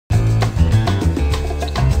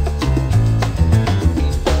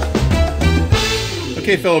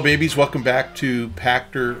Okay, fellow babies, welcome back to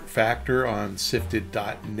Pachter Factor on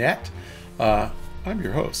SIFTD.net. I'm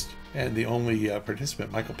your host and the only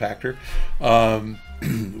participant, Michael Pachter.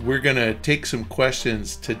 We're going to take some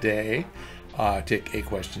questions today, take a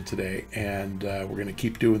question today, and we're going to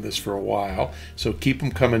keep doing this for a while. So keep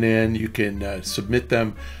them coming in. You can submit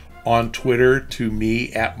them on Twitter to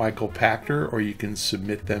me at Michael Pachter, or you can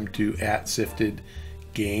submit them to at SIFTD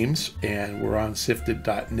Games, and we're on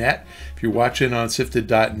SIFTD.net. If you're watching on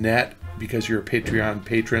SIFTD.net because you're a Patreon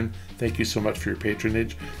patron, thank you so much for your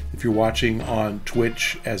patronage. If you're watching on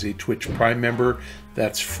Twitch as a Twitch Prime member,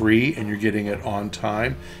 that's free and you're getting it on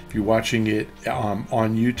time. If you're watching it on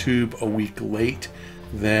YouTube a week late,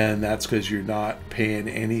 then that's because you're not paying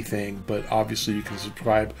anything. But obviously you can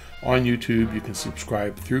subscribe on YouTube, you can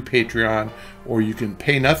subscribe through Patreon, or you can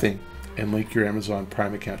pay nothing and link your Amazon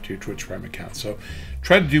Prime account to your Twitch Prime account. So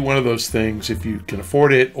try to do one of those things if you can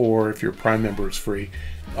afford it, or if your Prime member is free,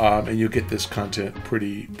 and you'll get this content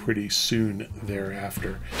pretty soon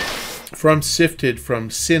thereafter. From SIFTD, from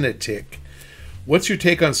Cinetic, what's your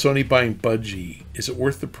take on Sony buying Bungie? Is it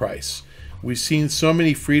worth the price? We've seen so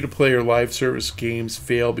many free-to-play or live service games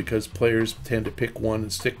fail because players tend to pick one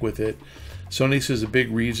and stick with it. Sony says a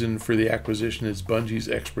big reason for the acquisition is Bungie's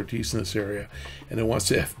expertise in this area, and it wants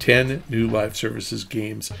to have 10 new live services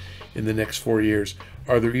games in the next 4 years.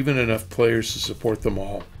 Are there even enough players to support them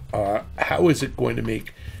all? How is it going to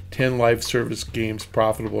make 10 live service games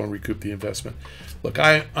profitable and recoup the investment? Look,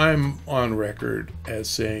 I'm on record as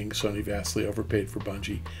saying Sony vastly overpaid for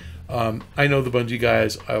Bungie. I know the Bungie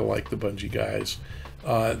guys. I like the Bungie guys.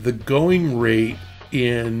 The going rate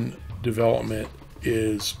in development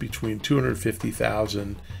is between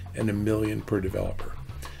 $250,000 and $1 million per developer.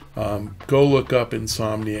 Go look up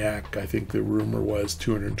Insomniac. I think the rumor was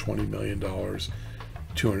 $220 million,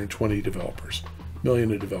 220 developers,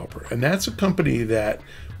 million a developer. And that's a company that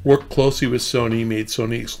worked closely with Sony, made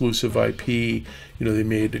Sony exclusive IP. You know, they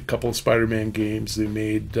made a couple of Spider-Man games. They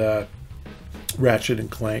made Ratchet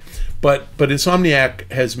and Clank. But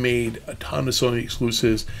Insomniac has made a ton of Sony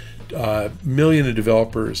exclusives, million of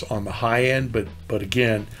developers on the high end, but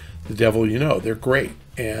again, the devil you know, they're great,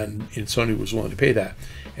 and Sony was willing to pay that.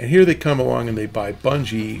 And here they come along and they buy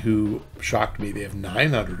Bungie, who shocked me. They have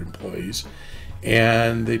 900 employees,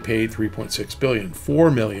 and they paid $3.6 billion,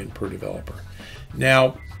 $4 million per developer.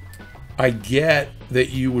 Now, I get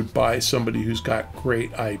that you would buy somebody who's got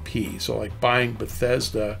great IP. So like buying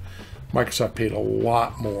Bethesda, Microsoft paid a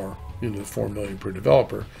lot more, the $4 million per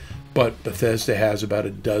developer. But Bethesda has about a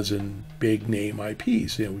dozen big name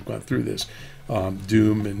IPs. We've gone through this.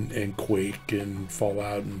 Doom and Quake and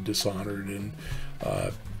Fallout and Dishonored and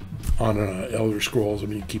on Elder Scrolls. I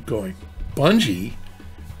mean, keep going. Bungie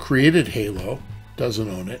created Halo, doesn't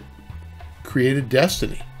own it. Created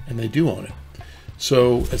Destiny, and they do own it.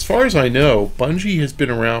 So as far as I know, Bungie has been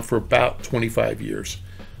around for about 25 years.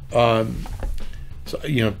 So,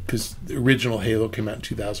 because the original Halo came out in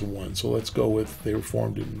 2001. So let's go with, they were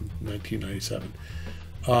formed in 1997.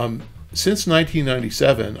 Since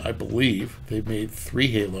 1997, I believe, they've made 3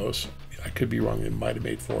 Halos. I could be wrong, they might have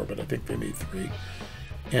made 4, but I think they made 3.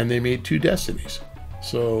 And they made 2 Destinies.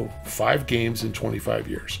 So 5 games in 25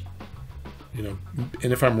 years. And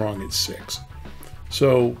if I'm wrong, it's 6.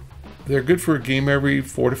 So they're good for a game every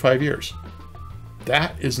 4 to 5 years.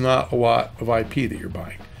 That is not a lot of IP that you're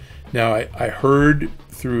buying. Now, I heard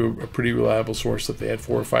through a pretty reliable source that they had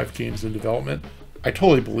 4 or 5 games in development. I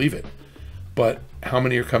totally believe it. But how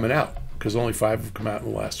many are coming out? Because only 5 have come out in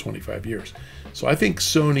the last 25 years. So I think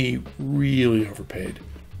Sony really overpaid.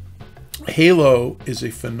 Halo is a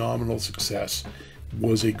phenomenal success,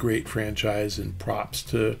 was a great franchise, and props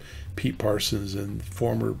to Pete Parsons and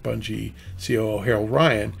former Bungie COO Harold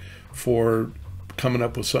Ryan for coming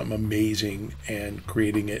up with something amazing and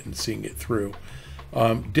creating it and seeing it through.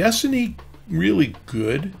 Destiny, really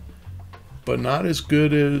good, but not as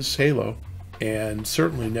good as Halo, and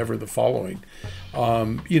certainly never the following.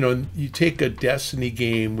 You take a Destiny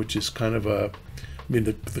game, which is kind of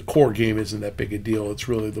the core game isn't that big a deal. It's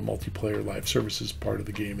really the multiplayer live services part of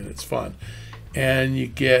the game, and it's fun. And you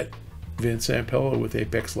get Vince Zampella with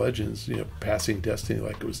Apex Legends, passing Destiny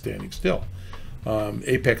like it was standing still.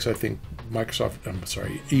 Apex, I think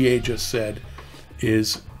EA just said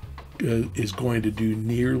is going to do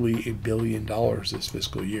nearly $1 billion this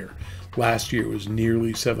fiscal year. Last year it was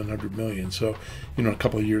nearly $700 million. So, a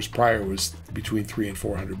couple of years prior it was between $300 and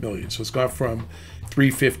 $400 million. So it's gone from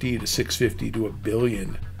 $350 to $650 to $1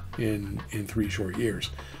 billion in 3 short years.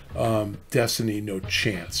 Destiny, no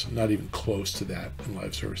chance, not even close to that in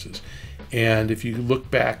live services. And if you look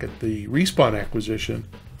back at the Respawn acquisition,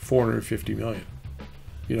 $450 million.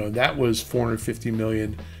 You know, that was $450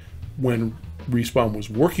 million when Respawn was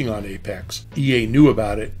working on Apex. EA knew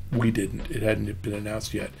about it. We didn't. It hadn't been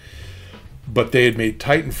announced yet. But they had made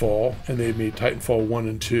Titanfall, and they had made Titanfall 1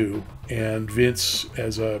 and 2. And Vince,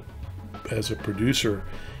 as a producer,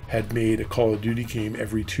 had made a Call of Duty game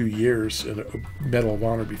every 2 years, and a Medal of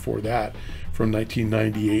Honor before that, from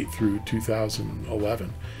 1998 through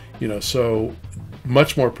 2011. You know, so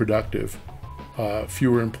much more productive,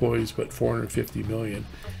 fewer employees, but $450 million,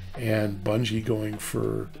 and Bungie going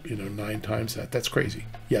for, you know, 9 times that. That's crazy.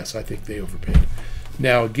 Yes, I think they overpaid.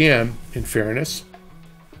 Now, again, in fairness,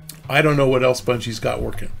 I don't know what else Bungie's got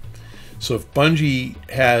working. So if Bungie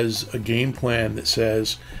has a game plan that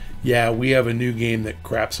says, yeah, we have a new game that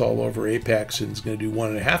craps all over Apex and is going to do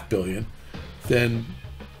 $1.5 billion, then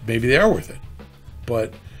maybe they are worth it.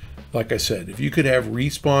 But like I said, if you could have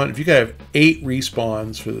Respawn, if you could have 8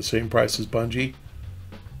 Respawns for the same price as Bungie,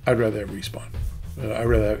 I'd rather have Respawn. I'd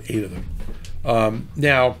rather have 8 of them.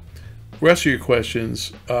 Now, rest of your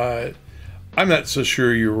questions, I'm not so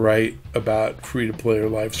sure you're right about free-to-play or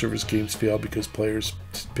live service games fail because players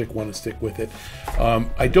pick one and stick with it.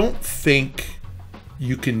 I don't think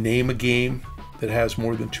you can name a game that has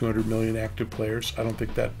more than 200 million active players. I don't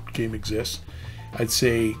think that game exists. I'd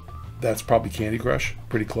say that's probably Candy Crush,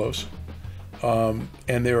 pretty close. And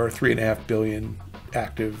there are 3.5 billion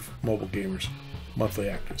active mobile gamers, monthly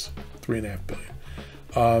actives, 3.5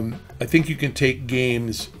 billion. I think you can take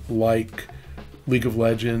games like League of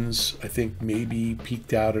Legends, I think maybe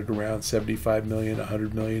peaked out at around 75 million,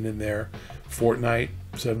 100 million in there. Fortnite,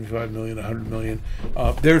 75 million, 100 million.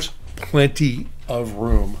 There's plenty of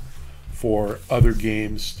room for other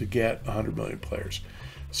games to get 100 million players.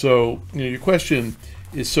 So, you know, your question,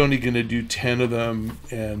 is Sony going to do 10 of them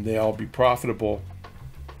and they all be profitable?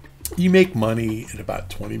 You make money at about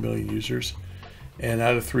 20 million users, and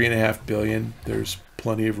out of 3.5 billion, there's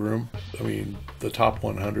plenty of room. I mean, the top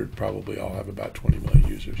 100 probably all have about 20 million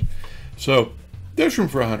users. So there's room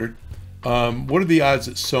for 100. What are the odds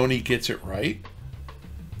that Sony gets it right?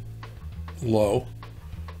 Low,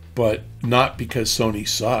 but not because Sony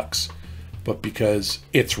sucks, but because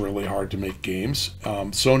it's really hard to make games.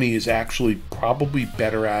 Sony is actually probably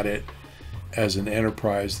better at it as an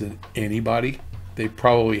enterprise than anybody. They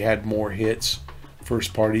probably had more hits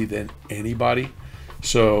first party than anybody.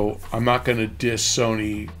 So I'm not going to diss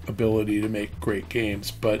Sony ability to make great games,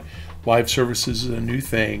 but live services is a new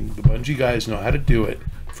thing. The Bungie guys know how to do it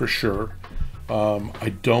for sure.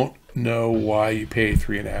 I don't know why you pay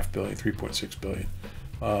 3.5 billion, 3.6 billion.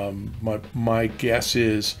 My guess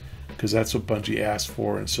is because that's what Bungie asked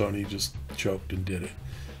for, and Sony just choked and did it.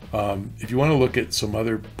 If you want to look at some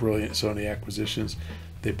other brilliant Sony acquisitions,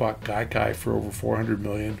 they bought Gaikai for over 400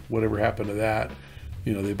 million. Whatever happened to that?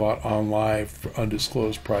 You know, they bought OnLive for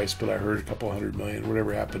undisclosed price, but I heard a couple $100 million.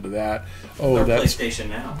 Whatever happened to that? Oh, that's PlayStation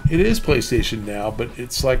Now. It is PlayStation Now, but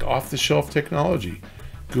it's like off-the-shelf technology.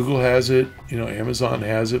 Google has it. You know, Amazon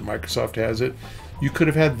has it. Microsoft has it. You could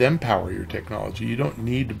have had them power your technology. You don't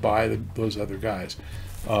need to buy those other guys.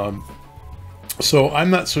 So I'm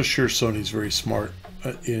not so sure Sony's very smart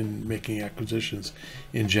in making acquisitions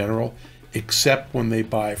in general, except when they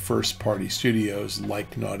buy first-party studios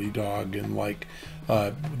like Naughty Dog and like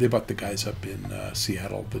they bought the guys up in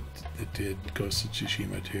Seattle that did Ghost of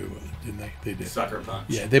Tsushima too, didn't they? They did. Sucker Punch.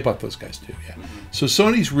 Yeah, they bought those guys too. Yeah. So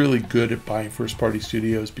Sony's really good at buying first-party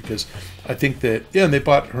studios because I think that and they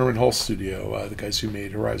bought Herman Hulse Studio, the guys who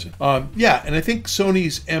made Horizon. Yeah, and I think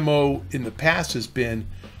Sony's MO in the past has been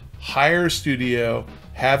hire a studio,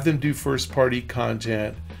 have them do first-party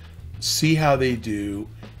content, see how they do,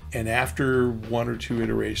 and after 1 or 2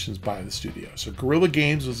 iterations, buy the studio. So Guerrilla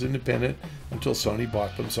Games was independent until Sony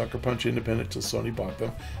bought them. Sucker Punch independent until Sony bought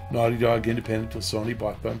them. Naughty Dog independent until Sony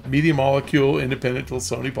bought them. Media Molecule independent until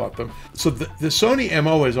Sony bought them. So the Sony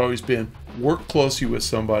MO has always been work closely with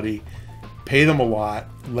somebody, pay them a lot,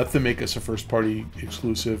 let them make us a first-party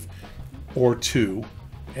exclusive or 2,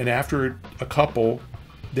 and after a couple,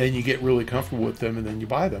 then you get really comfortable with them and then you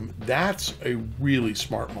buy them. That's a really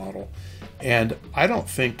smart model. And I don't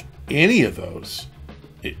think any of those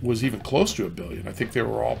it was even close to $1 billion. I think they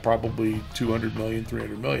were all probably 200 million,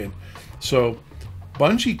 300 million. So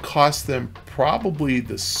Bungie cost them probably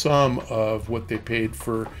the sum of what they paid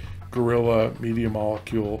for Guerrilla, Media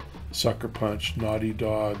Molecule, Sucker Punch, Naughty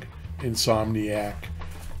Dog, Insomniac,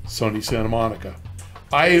 Sony Santa Monica.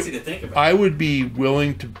 Easy to think about. I would be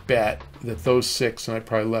willing to bet that those 6, and I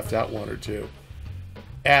probably left out 1 or 2,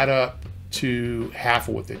 add up to half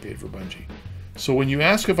of what they paid for Bungie. So when you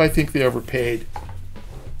ask if I think they overpaid,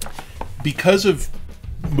 because of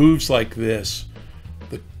moves like this,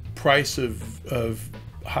 the price of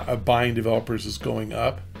buying developers is going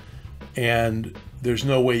up, and there's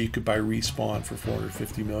no way you could buy Respawn for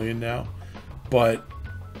 $450 million now. But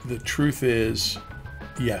the truth is,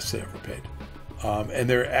 yes, they overpaid, and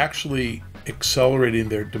they're actually accelerating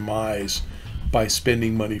their demise by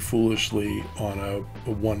spending money foolishly on a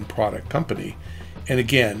one product company. And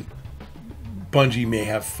again, Bungie may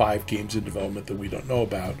have 5 games in development that we don't know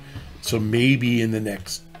about, so maybe in the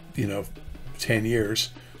next 10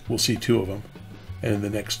 years we'll see 2 of them, and in the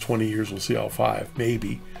next 20 years we'll see all 5,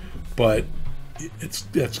 maybe. But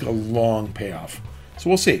that's a long payoff, so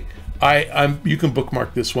we'll see. You can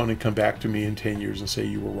bookmark this one and come back to me in 10 years and say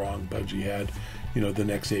you were wrong. Bungie had the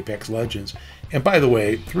next Apex Legends. And by the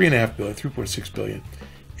way, $3.5 billion, $3.6 billion.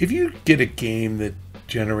 If you get a game that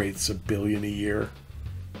generates $1 billion a year,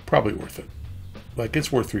 probably worth it. Like,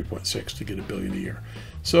 it's worth 3.6 to get $1 billion a year.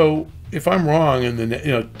 So if I'm wrong,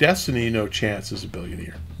 and Destiny, no chance is $1 billion a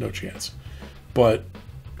year, no chance. But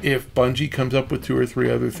if Bungie comes up with 2 or 3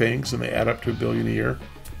 other things and they add up to $1 billion a year,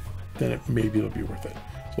 then maybe it'll be worth it.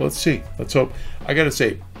 So let's see. Let's hope. I got to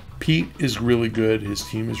say, Pete is really good. His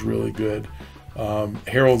team is really good.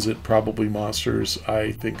 Harold's at Probably Monsters.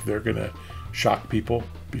 I think they're going to shock people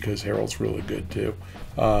because Harold's really good too.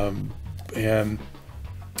 And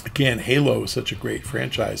again, Halo is such a great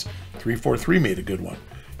franchise. 343 made a good one,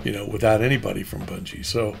 without anybody from Bungie.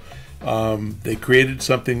 So they created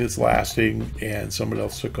something that's lasting, and someone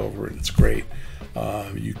else took over, and it's great.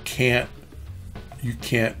 You can't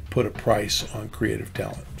put a price on creative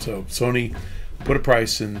talent. So Sony put a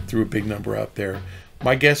price and threw a big number out there.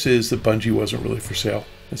 My guess is that Bungie wasn't really for sale,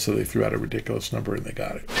 and so they threw out a ridiculous number and they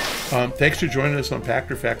got it. Thanks for joining us on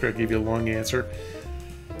Pachter Factor. I gave you a long answer.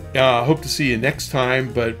 Hope to see you next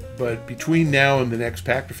time, but between now and the next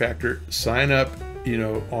Pachter Factor, sign up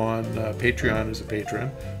on Patreon as a patron,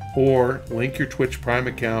 or link your Twitch Prime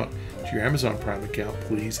account to your Amazon Prime account,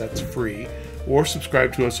 please. That's free. Or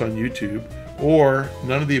subscribe to us on YouTube, or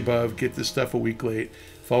none of the above. Get this stuff a week late.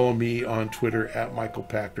 Follow me on Twitter at Michael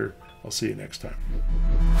Pachter. I'll see you next time.